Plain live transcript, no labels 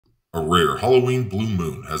A rare Halloween blue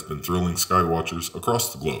moon has been thrilling skywatchers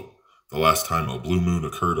across the globe. The last time a blue moon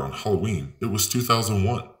occurred on Halloween, it was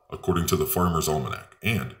 2001, according to the Farmer's Almanac,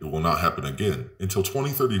 and it will not happen again until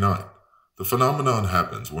 2039. The phenomenon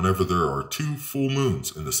happens whenever there are two full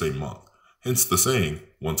moons in the same month, hence the saying,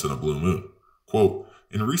 once in a blue moon. Quote,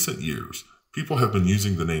 in recent years, people have been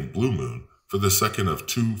using the name blue moon for the second of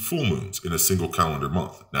two full moons in a single calendar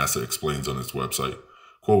month, NASA explains on its website.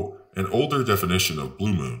 Quote, an older definition of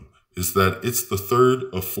blue moon is that it's the third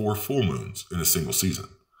of four full moons in a single season.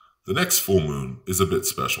 The next full moon is a bit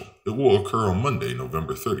special. It will occur on Monday,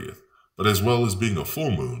 November 30th, but as well as being a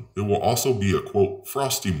full moon, it will also be a quote,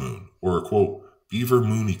 Frosty Moon or a quote, Beaver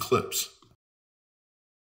Moon Eclipse.